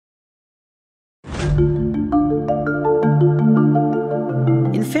In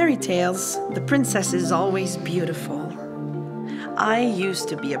fairy tales, the princess is always beautiful. I used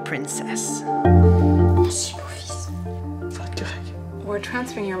to be a princess. We're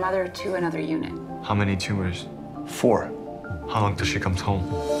transferring your mother to another unit. How many tumors? 4. How long till she comes home?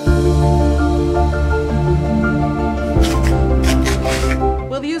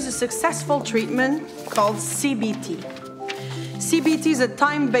 We'll use a successful treatment called CBT. CBT is a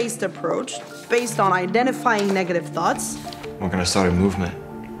time-based approach based on identifying negative thoughts. We're gonna start a movement.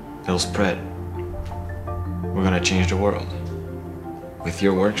 It'll spread. We're gonna change the world. With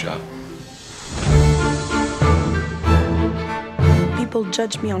your workshop. People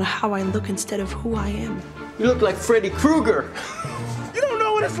judge me on how I look instead of who I am. You look like Freddy Krueger. You don't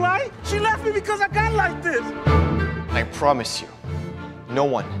know what it's like. She left me because I got like this. I promise you, no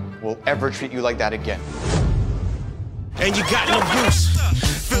one will ever treat you like that again. And you got no use.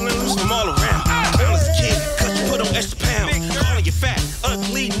 Feeling loose from all around. Honest kid, cause you put on extra pounds. Calling you fat,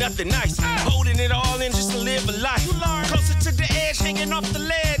 ugly, nothing nice. Holding it all in just to live a life. Closer to the edge, hanging off the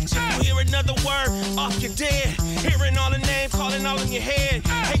ledge. If you hear another word, off you're dead. Hearing all the names, calling all in your head.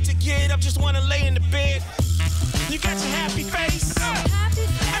 Hate to get up, just wanna lay in the bed. You got your happy face. I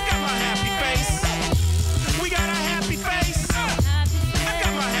got my happy